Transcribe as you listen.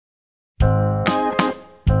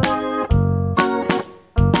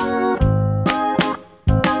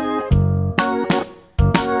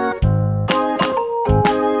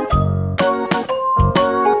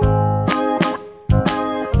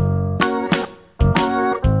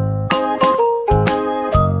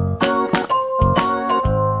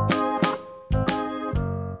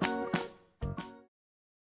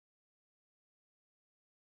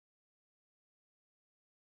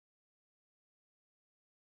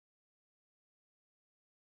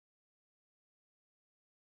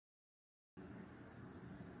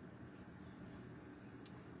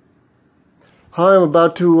Hi, I'm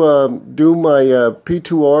about to do my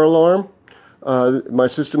P2R alarm, my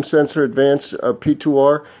system sensor advanced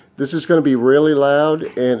P2R. This is going to be really loud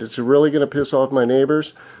and it's really going to piss off my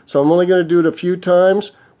neighbors. So I'm only going to do it a few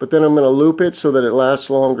times, but then I'm going to loop it so that it lasts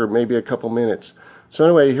longer, maybe a couple minutes. So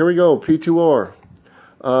anyway, here we go, P2R.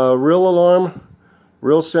 Real alarm,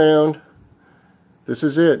 real sound. This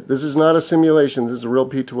is it. This is not a simulation. This is a real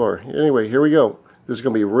P2R. Anyway, here we go. This is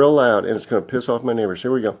going to be real loud and it's going to piss off my neighbors.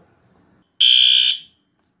 Here we go.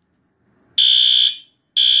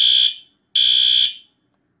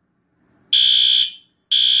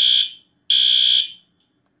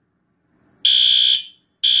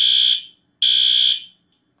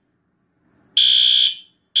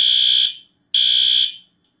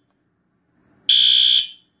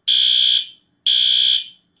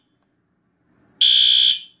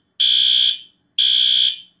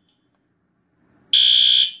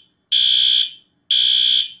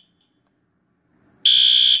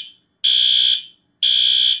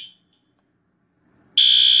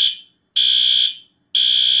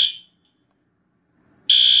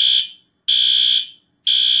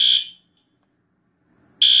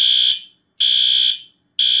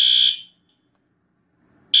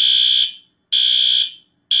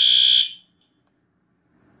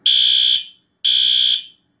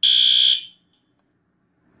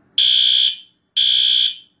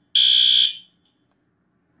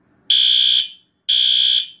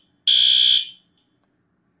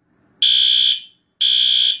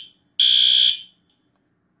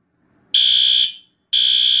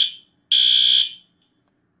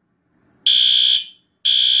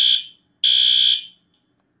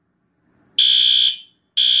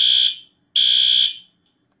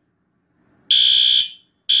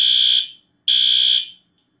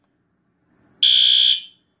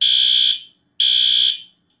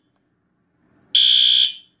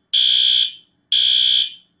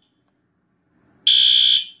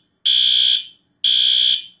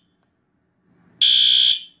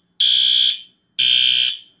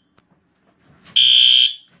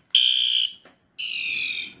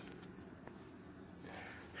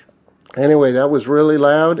 Anyway, that was really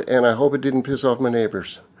loud, and I hope it didn't piss off my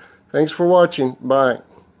neighbors. Thanks for watching. Bye.